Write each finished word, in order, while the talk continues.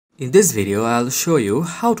In this video, I'll show you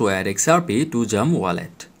how to add XRP to Xumm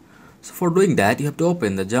wallet. So for doing that, you have to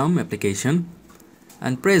open the Xumm application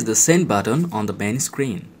and press the send button on the main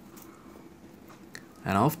screen.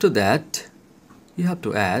 And after that, you have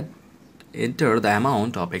to enter the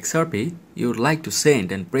amount of XRP you would like to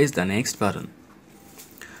send and press the next button.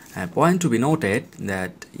 A point to be noted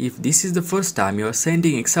that if this is the first time you are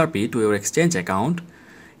sending XRP to your exchange account,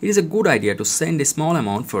 it is a good idea to send a small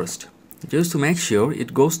amount first. Just to make sure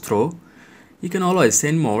it goes through, you can always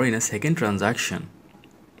send more in a second transaction.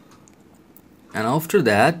 And after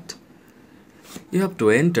that, you have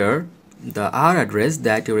to enter the R address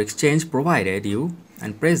that your exchange provided you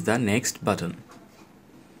and press the next button.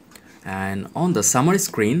 And on the summary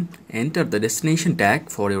screen, enter the destination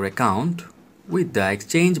tag for your account with the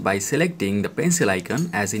exchange by selecting the pencil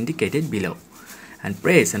icon as indicated below, and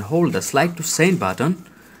press and hold the slide to send button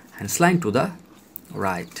and slide to the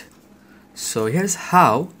right. So here's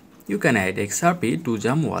how you can add XRP to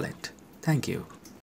Xumm wallet. Thank you.